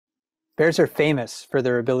Bears are famous for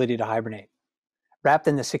their ability to hibernate. Wrapped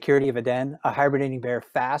in the security of a den, a hibernating bear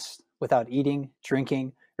fasts without eating,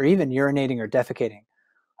 drinking, or even urinating or defecating.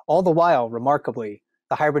 All the while, remarkably,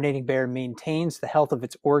 the hibernating bear maintains the health of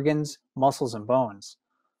its organs, muscles, and bones.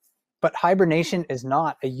 But hibernation is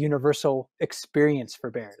not a universal experience for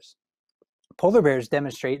bears. Polar bears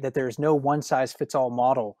demonstrate that there is no one-size-fits-all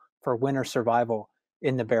model for winter survival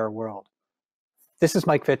in the bear world. This is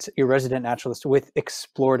Mike Fitz, your resident naturalist with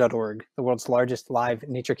Explore.org, the world's largest live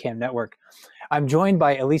nature cam network. I'm joined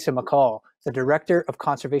by Alysa McCall, the Director of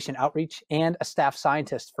Conservation Outreach and a staff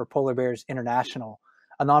scientist for Polar Bears International,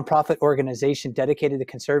 a nonprofit organization dedicated to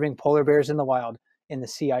conserving polar bears in the wild in the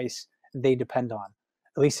sea ice they depend on.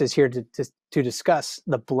 Alysa is here to discuss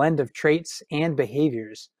the blend of traits and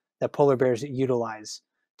behaviors that polar bears utilize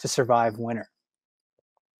to survive winter.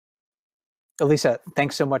 Alysa,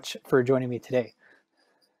 thanks so much for joining me today.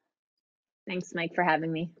 Thanks, Mike, for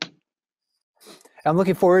having me. I'm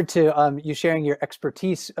looking forward to you sharing your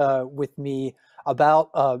expertise with me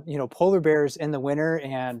about polar bears in the winter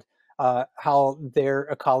and how their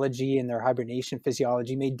ecology and their hibernation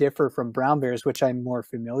physiology may differ from brown bears, which I'm more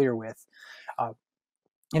familiar with.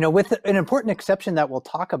 With an important exception that we'll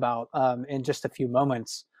talk about in just a few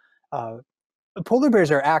moments, polar bears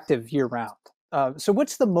are active year-round. So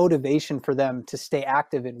what's the motivation for them to stay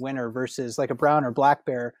active in winter versus like a brown or black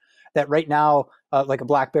bear that right now, like a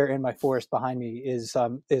black bear in my forest behind me, is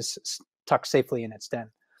tucked safely in its den?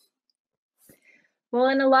 Well,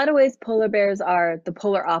 in a lot of ways, polar bears are the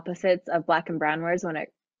polar opposites of black and brown bears when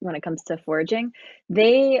it comes to foraging.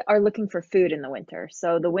 They are looking for food in the winter.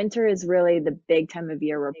 So the winter is really the big time of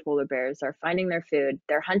year where polar bears are finding their food.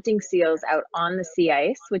 They're hunting seals out on the sea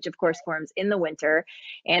ice, which of course forms in the winter,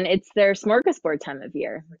 and it's their smorgasbord time of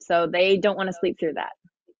year. So they don't want to sleep through that.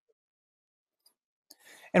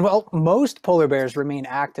 And well, most polar bears remain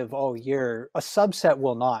active all year. A subset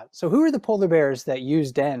will not. So who are the polar bears that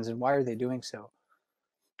use dens and why are they doing so?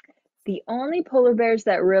 The only polar bears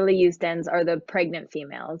that really use dens are the pregnant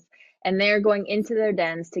females, and they're going into their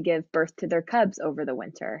dens to give birth to their cubs over the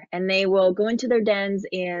winter. And they will go into their dens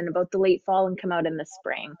in about the late fall and come out in the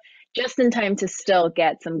spring, just in time to still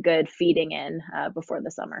get some good feeding in before the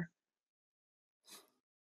summer.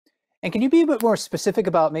 And can you be a bit more specific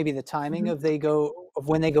about maybe the timing Mhm. of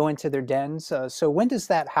when they go into their dens? So when does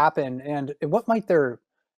that happen, and what might their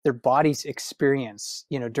bodies experience,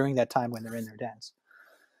 during that time when they're in their dens?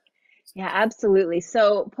 Yeah, absolutely.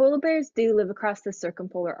 So polar bears do live across the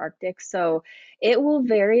circumpolar Arctic, so it will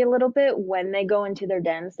vary a little bit when they go into their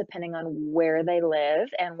dens, depending on where they live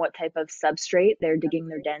and what type of substrate they're digging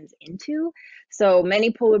their dens into. So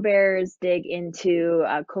many polar bears dig into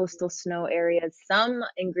coastal snow areas. Some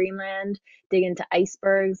in Greenland dig into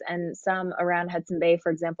icebergs, and some around Hudson Bay,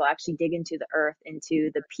 for example, actually dig into the earth,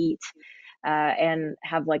 into the peat. And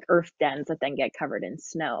have like earth dens that then get covered in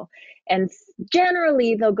snow. And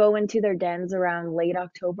generally, they'll go into their dens around late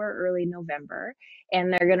October, early November,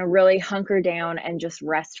 and they're going to really hunker down and just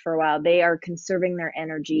rest for a while. They are conserving their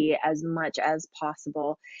energy as much as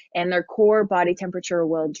possible, and their core body temperature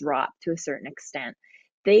will drop to a certain extent.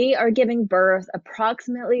 They are giving birth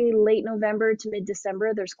approximately late November to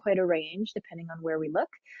mid-December. There's quite a range depending on where we look.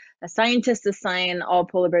 Scientists assign all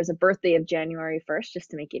polar bears a birthday of January 1st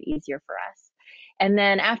just to make it easier for us. And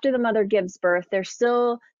then after the mother gives birth,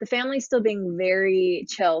 the family's still being very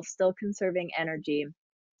chill, still conserving energy.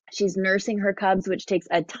 She's nursing her cubs, which takes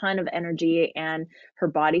a ton of energy and her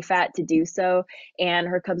body fat to do so. And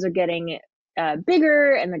her cubs are getting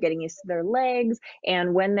bigger and they're getting used to their legs.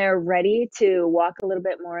 And when they're ready to walk a little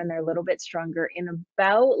bit more and they're a little bit stronger in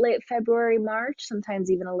about late February, March,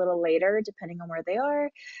 sometimes even a little later, depending on where they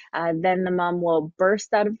are, then the mom will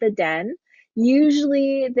burst out of the den.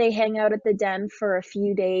 Usually they hang out at the den for a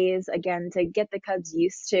few days, again, to get the cubs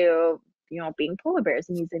used to being polar bears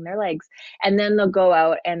and using their legs. And then they'll go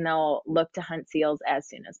out and they'll look to hunt seals as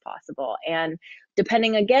soon as possible. And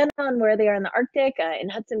depending again on where they are in the Arctic, in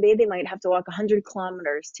Hudson Bay, they might have to walk 100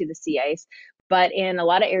 kilometers to the sea ice. But in a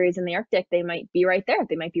lot of areas in the Arctic, they might be right there.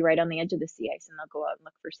 They might be right on the edge of the sea ice and they'll go out and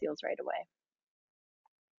look for seals right away.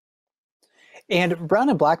 And brown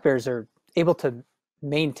and black bears are able to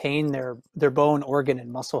maintain their bone, organ, and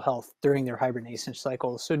muscle health during their hibernation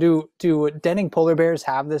cycle. So do denning polar bears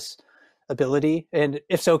have this ability? And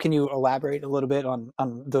if so, can you elaborate a little bit on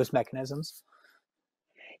those mechanisms?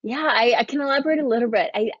 Yeah, I can elaborate a little bit.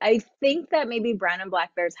 I think that maybe brown and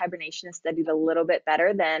black bears hibernation is studied a little bit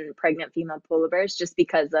better than pregnant female polar bears just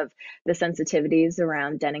because of the sensitivities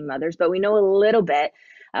around denning mothers, but we know a little bit.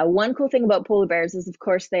 One cool thing about polar bears is, of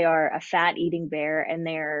course, they are a fat eating bear, and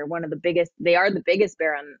they are the biggest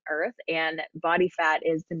bear on earth, and body fat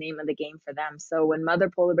is the name of the game for them. So when mother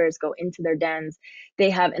polar bears go into their dens, they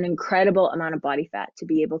have an incredible amount of body fat to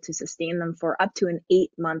be able to sustain them for up to an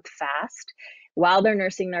 8-month fast while they're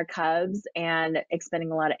nursing their cubs and expending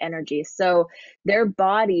a lot of energy. So their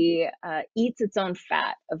body eats its own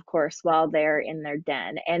fat, of course, while they're in their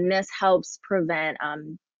den. And this helps prevent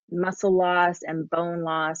muscle loss and bone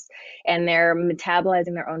loss, and they're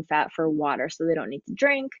metabolizing their own fat for water, so they don't need to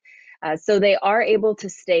drink. So they are able to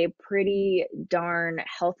stay pretty darn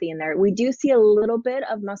healthy in there. We do see a little bit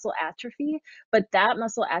of muscle atrophy, but that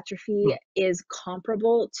muscle atrophy is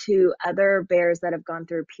comparable to other bears that have gone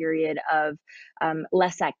through a period of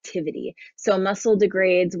less activity. So muscle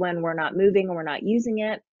degrades when we're not moving or we're not using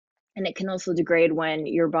it. And it can also degrade when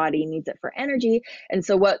your body needs it for energy. And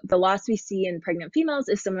so what the loss we see in pregnant females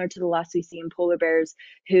is similar to the loss we see in polar bears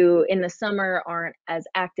who in the summer aren't as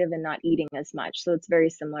active and not eating as much. So it's very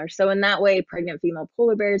similar. So in that way, pregnant female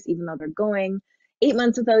polar bears, even though they're going 8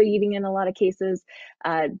 months without eating in a lot of cases,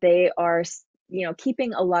 they are,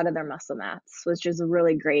 keeping a lot of their muscle mass, which is a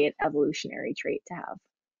really great evolutionary trait to have.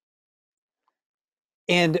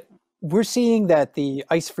 And we're seeing that the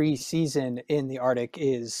ice-free season in the Arctic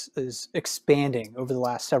is expanding over the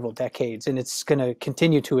last several decades, and it's going to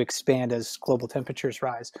continue to expand as global temperatures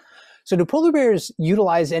rise. So do polar bears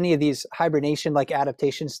utilize any of these hibernation-like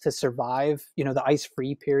adaptations to survive, the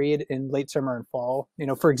ice-free period in late summer and fall?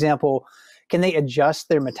 For example, can they adjust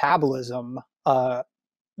their metabolism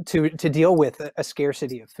to deal with a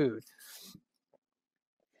scarcity of food?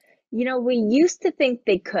 We used to think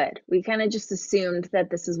they could. We kind of just assumed that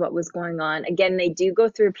this is what was going on. Again, they do go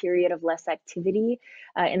through a period of less activity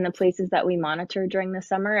in the places that we monitor during the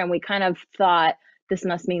summer, and we kind of thought this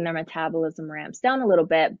must mean their metabolism ramps down a little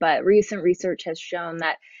bit, but recent research has shown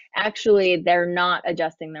that actually they're not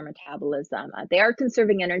adjusting their metabolism. They are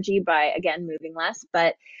conserving energy by, again, moving less,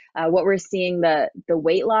 but what we're seeing, the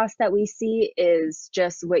weight loss that we see is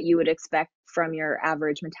just what you would expect from your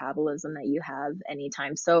average metabolism that you have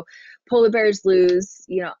anytime. So polar bears lose,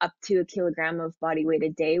 up to a kilogram of body weight a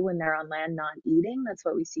day when they're on land not eating. That's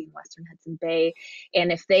what we see in Western Hudson Bay.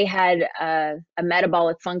 And if they had a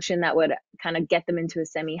metabolic function that would kind of get them into a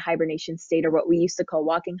semi-hibernation state, or what we used to call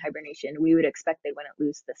walking hibernation, we would expect they wouldn't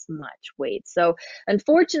lose this much weight. So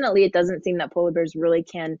unfortunately, it doesn't seem that polar bears really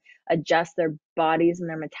can adjust their bodies and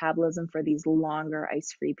their metabolism for these longer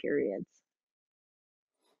ice-free periods.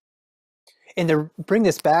 And to bring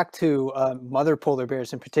this back to mother polar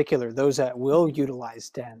bears in particular, those that will utilize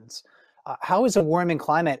dens, how is a warming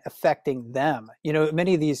climate affecting them?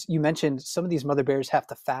 Many of these, you mentioned some of these mother bears have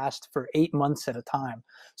to fast for 8 months at a time.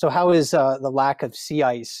 So how is the lack of sea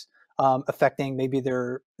ice affecting maybe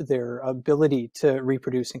their ability to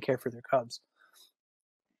reproduce and care for their cubs?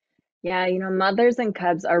 Yeah, mothers and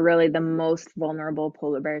cubs are really the most vulnerable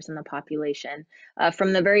polar bears in the population.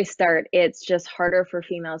 From the very start, it's just harder for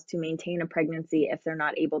females to maintain a pregnancy if they're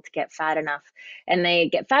not able to get fat enough. And they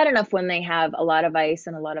get fat enough when they have a lot of ice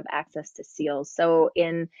and a lot of access to seals. So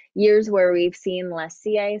in years where we've seen less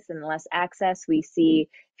sea ice and less access, we see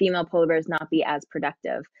female polar bears not be as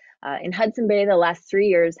productive. In Hudson Bay, the last 3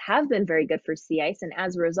 years have been very good for sea ice. And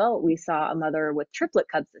as a result, we saw a mother with triplet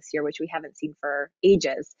cubs this year, which we haven't seen for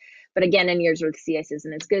ages. But again, in years where the sea ice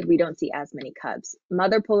isn't as good, we don't see as many cubs.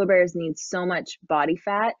 Mother polar bears need so much body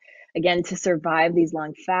fat, again, to survive these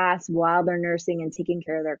long fasts while they're nursing and taking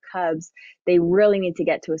care of their cubs. They really need to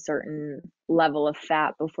get to a certain level of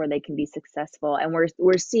fat before they can be successful. And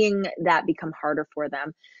we're seeing that become harder for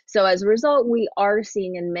them. So as a result, we are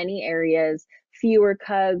seeing in many areas fewer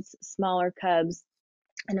cubs, smaller cubs.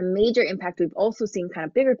 And a major impact we've also seen, kind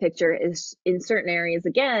of bigger picture, is in certain areas,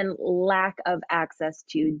 again, lack of access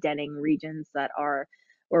to denning regions that are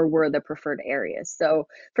or were the preferred areas. So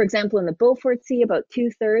for example, in the Beaufort Sea, about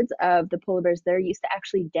 2/3 of the polar bears there used to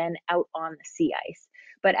actually den out on the sea ice.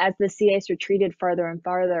 But as the sea ice retreated farther and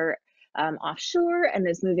farther offshore and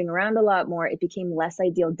is moving around a lot more, it became less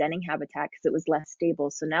ideal denning habitat because it was less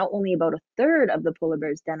stable. So now only about 1/3 of the polar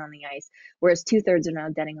bears den on the ice, whereas 2/3 are now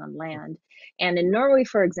denning on land. And in Norway,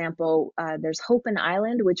 for example, there's Hopen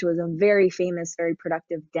Island, which was a very famous, very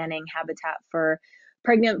productive denning habitat for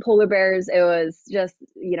pregnant polar bears. It was just,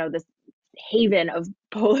 this haven of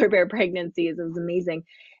polar bear pregnancies. It was amazing.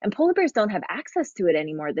 And polar bears don't have access to it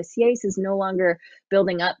anymore. The sea ice is no longer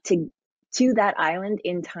building up to that island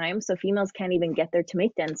in time. So females can't even get there to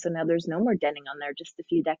make dens. So now there's no more denning on there just a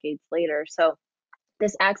few decades later. So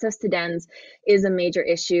This access to dens is a major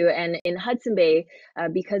issue. And in Hudson Bay,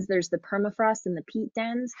 because there's the permafrost and the peat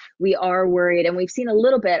dens, we are worried. And we've seen a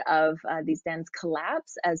little bit of these dens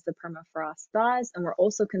collapse as the permafrost thaws. And we're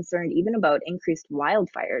also concerned even about increased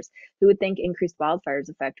wildfires. Who would think increased wildfires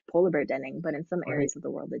affect polar bear denning? But in some areas of the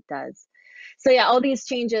world, it does. So yeah, all these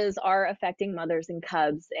changes are affecting mothers and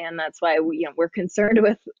cubs. And that's why we're concerned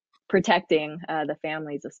with protecting the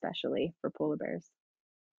families, especially for polar bears.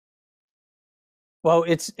 Well,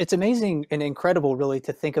 it's amazing and incredible, really,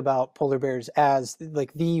 to think about polar bears as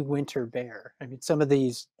like the winter bear. I mean, some of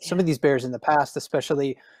these bears in the past,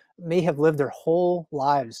 especially, may have lived their whole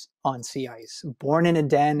lives on sea ice, born in a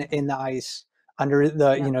den in the ice under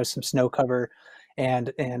the some snow cover,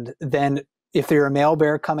 and then if they're a male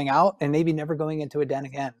bear, coming out and maybe never going into a den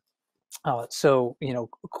again. So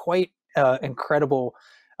quite incredible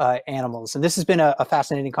animals. And this has been a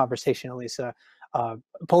fascinating conversation, Alysa.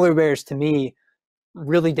 Polar bears, to me,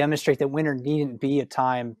 really demonstrate that winter needn't be a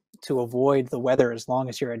time to avoid the weather as long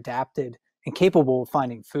as you're adapted and capable of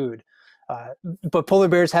finding food. But polar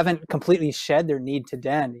bears haven't completely shed their need to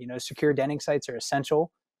den. Secure denning sites are essential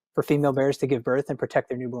for female bears to give birth and protect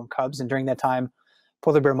their newborn cubs. And during that time,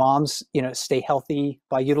 polar bear moms, stay healthy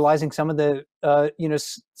by utilizing some of the,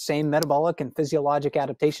 same metabolic and physiologic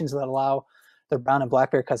adaptations that allow their brown and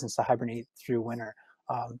black bear cousins to hibernate through winter.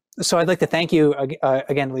 So I'd like to thank you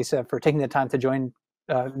again, Alysa, for taking the time to join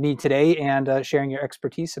me today and sharing your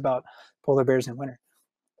expertise about polar bears in winter.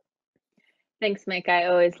 Thanks, Mike. I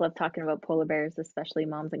always love talking about polar bears, especially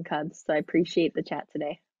moms and cubs. So I appreciate the chat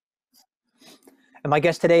today. And my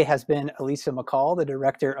guest today has been Alysa McCall, the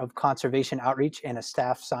Director of Conservation Outreach and a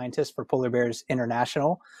staff scientist for Polar Bears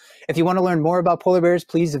International. If you want to learn more about polar bears,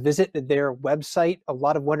 please visit their website. A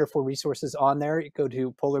lot of wonderful resources on there. Go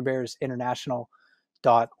to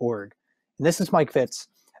polarbearsinternational.org. And this is Mike Fitz.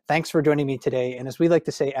 Thanks for joining me today. And as we like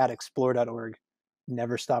to say at explore.org,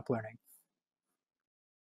 never stop learning.